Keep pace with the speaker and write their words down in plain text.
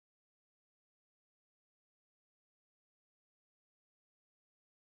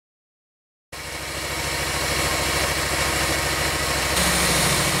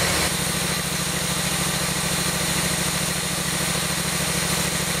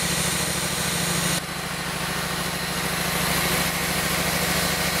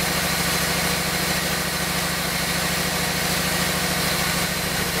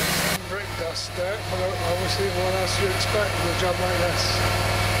you expect with a job like this.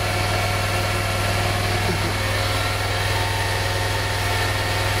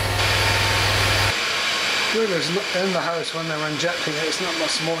 Really, in the house when they were injecting it, it's not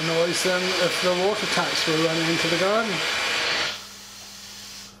much more noise than if the water taps were running into the garden.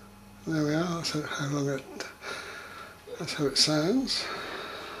 There we are, that's how it sounds.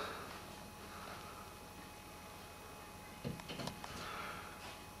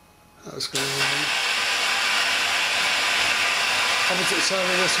 That was going on. Opposite side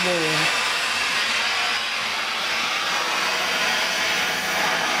of this wall.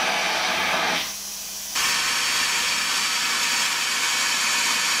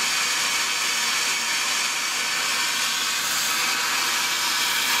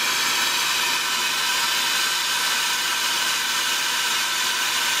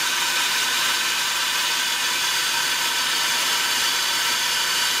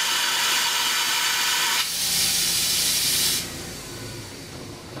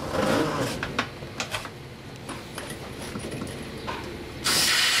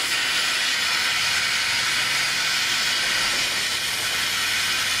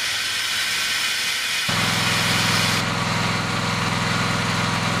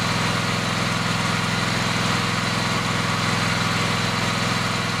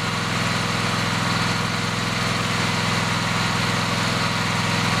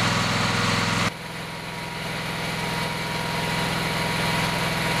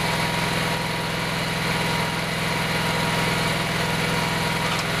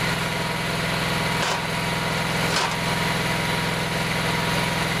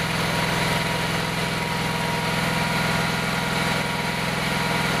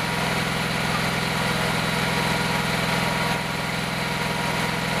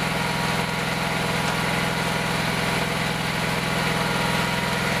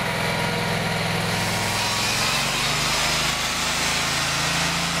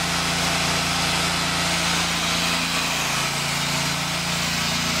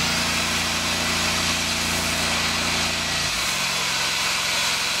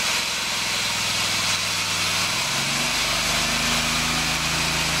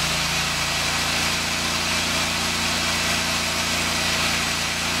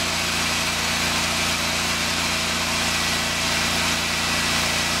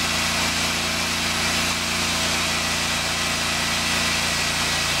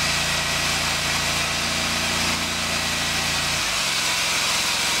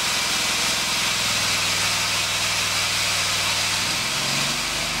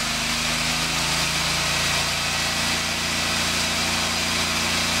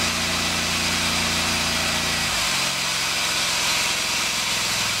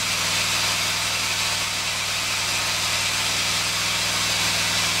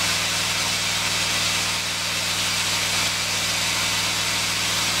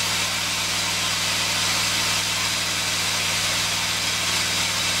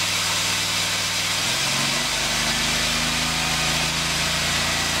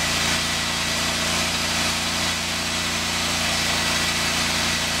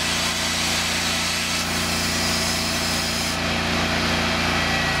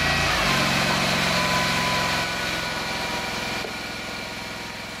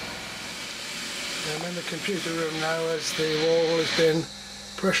 I'm in the computer room now as the wall has been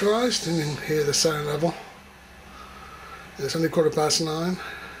pressurised, and you can hear the sound level. It's only 9:15.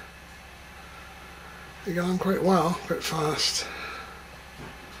 They're going quite well, quite fast.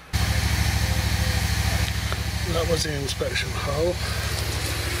 That was the inspection hole,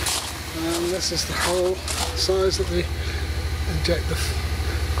 and this is the hole size that we inject the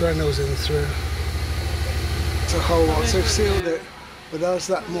granules in through. It's a hole once they've sealed it. But as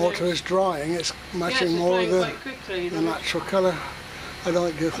that mortar is drying, it's matching more of the natural colour. I don't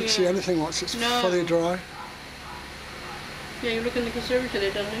think you can see anything once it's fully dry. Yeah, you look in the conservatory,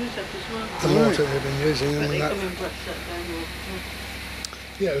 they don't use that as well. The mortar they've been using. But and they that, come and brush that down all the time.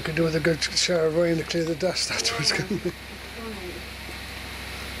 yeah, we could do with a good shower of rain to clear the dust afterwards, couldn't we? I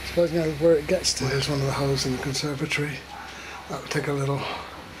suppose now where it gets to. Here's one of the holes in the conservatory. That would take a little,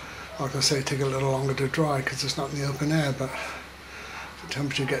 like I say, take a little longer to dry because it's not in the open air, but if the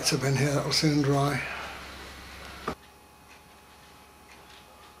temperature gets up in here, that'll soon dry.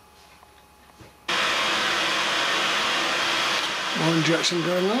 More injection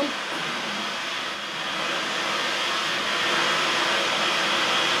going on.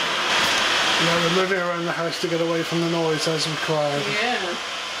 Now we're moving around the house to get away from the noise as required. Yeah.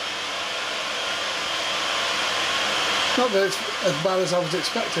 Not that it's as bad as I was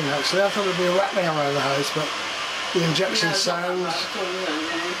expecting actually. I thought it'd be rattling around the house, but the injection No, it's not that sounds. bad at all, is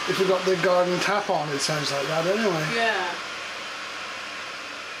it? If we've got the garden tap on, it sounds like that anyway. Yeah.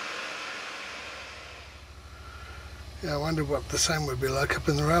 Yeah, I wonder what the sound would be like up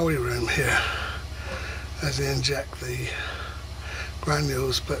in the railway room here as they inject the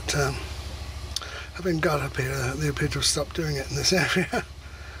granules, but having got up here, they appear to have stopped doing it in this area.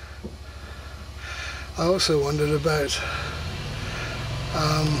 I also wondered about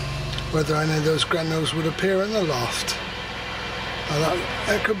whether any of those granules would appear in the loft.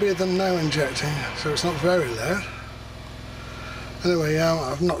 That could be them now injecting, so it's not very loud. Anyway, yeah,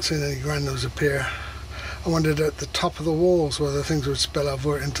 I've not seen any granules appear. I wondered at the top of the walls whether things would spill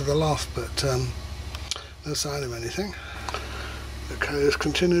over into the loft, but no sign of anything. The cows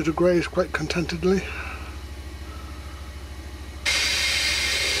continue to graze quite contentedly.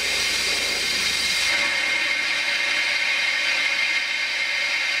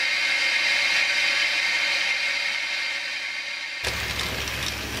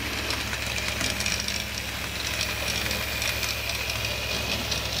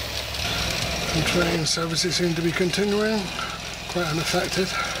 And train services seem to be continuing, quite unaffected.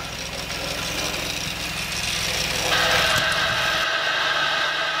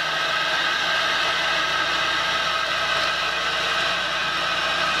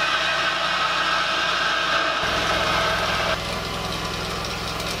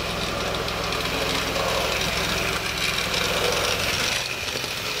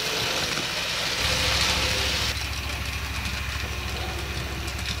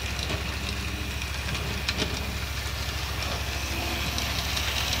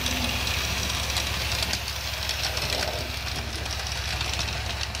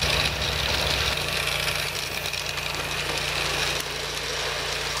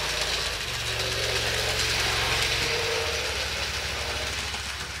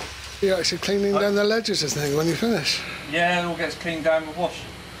 You're actually cleaning down the ledges, this thing, when you finish? Yeah, it all gets cleaned down. We'll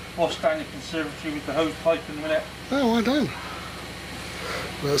wash down the conservatory with the hose pipe in a minute. Oh, well done.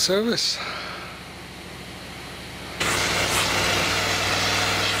 Well service.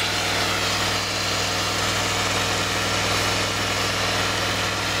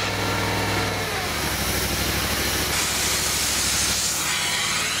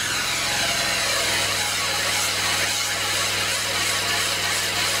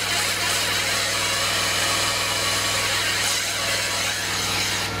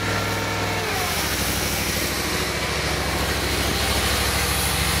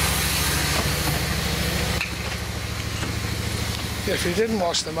 If you didn't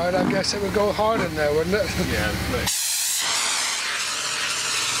wash them out, I guess it would go hard in there, wouldn't it? Yeah, right.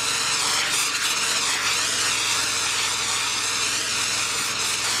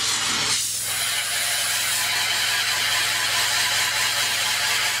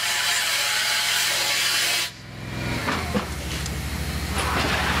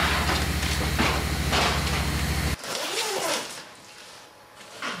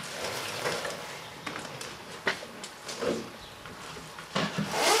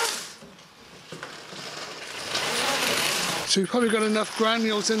 So you've probably got enough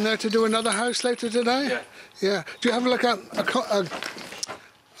granules in there to do another house later today? Yeah. Yeah. Do you have like a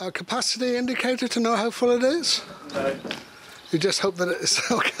capacity indicator to know how full it is? No. You just hope that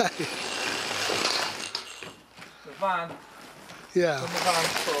it's okay. The van, Yeah. when the van's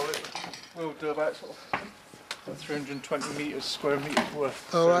full, we'll do about sort of 320 metres, square metres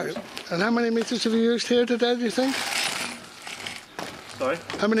worth. All right. And how many metres have you used here today, do you think? Sorry?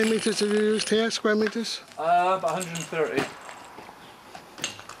 How many metres have you used here, square metres? About 130.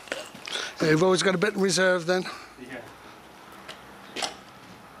 Yeah, you've always got a bit in reserve then? Yeah.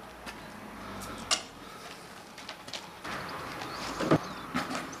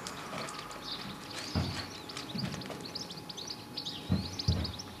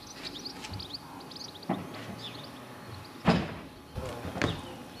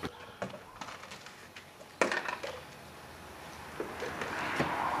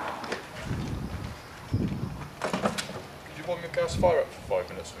 Gas fire up for 5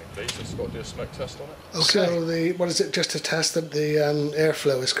 minutes for me, please. Just got to do a smoke test on it. Okay. So what is it? Just to test that the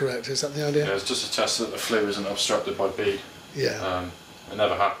airflow is correct? Is that the idea? Yeah, it's just a test that the flue isn't obstructed by bead. Yeah. It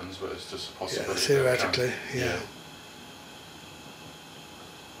never happens, but it's just a possibility. Yeah, theoretically, yeah.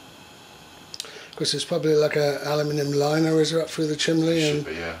 Because it's probably like a aluminium liner, is it, up through the chimney, It should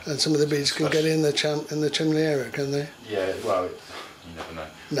be, yeah. and some of the beads can get in the chimney area, can they? Yeah, well, you never know.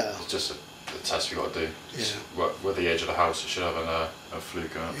 No. It's just a test we've got to do. Yeah. With the edge of the house, it should have a flue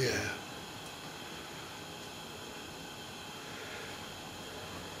going up. Yeah.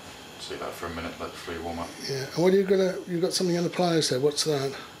 See that for a minute, let the flue warm up. Yeah. And what are you got something on the pliers there? What's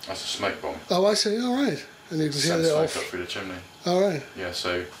that? That's a smoke bomb. Oh, I see. All right. And you can see sends it smoke off. up through the chimney. All right. Yeah,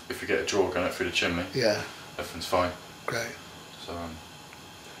 so if you get a drawer going up through the chimney, Yeah. everything's fine. Great. So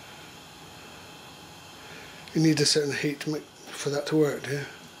You need a certain heat to make, for that to work, do you?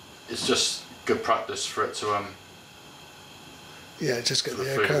 it's just good practice for it to Yeah, just get For the the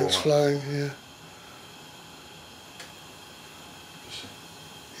air fluid currents warm flowing. Yeah.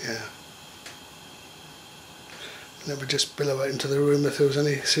 Yeah. And it would just billow out into the room if there was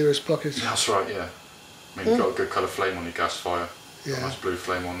any serious blockage. That's right, yeah. I mean, you've got a good colour flame on your gas fire. Got Yeah. a nice blue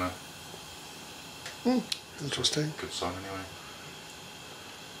flame on there. Interesting. Good sign anyway.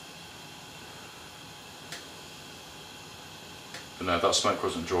 But no, that smoke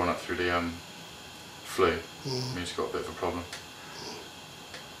wasn't drawn up through the flue. Means you've got a bit of a problem.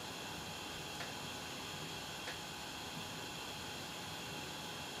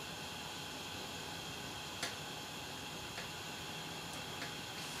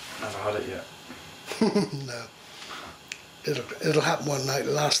 Never had it yet. No. It'll happen one night,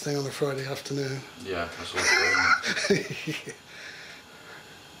 last thing on a Friday afternoon. Yeah, that's all it is, isn't it?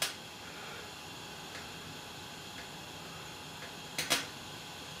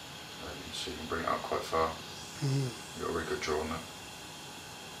 So you can bring it up quite far. You've got a really good draw on that.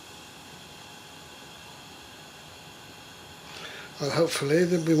 Well, hopefully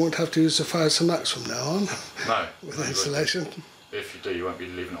then we won't have to use the fire Sonax from now on No. with no, you insulation. won't. If you do, you won't be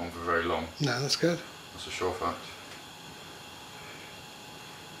leaving it on for very long. No, that's good. That's a sure fact.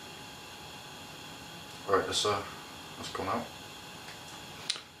 Right, that's gone out.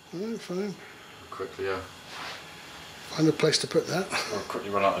 Alright, fine. Quickly, Find a place to put that. we'll quickly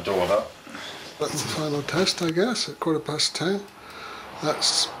run out the door with that. That's the final test, I guess, at 10:15.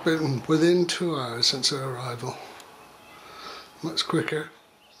 That's been within 2 hours since her arrival. Much quicker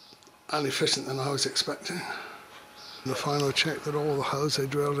and efficient than I was expecting. The final check that all the holes they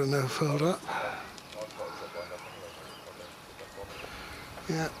drilled are now filled up.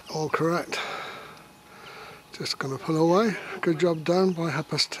 Yeah, all correct. Just going to pull away. Good job done by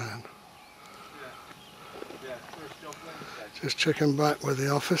 10:30. Just checking back with the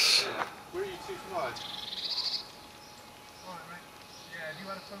office.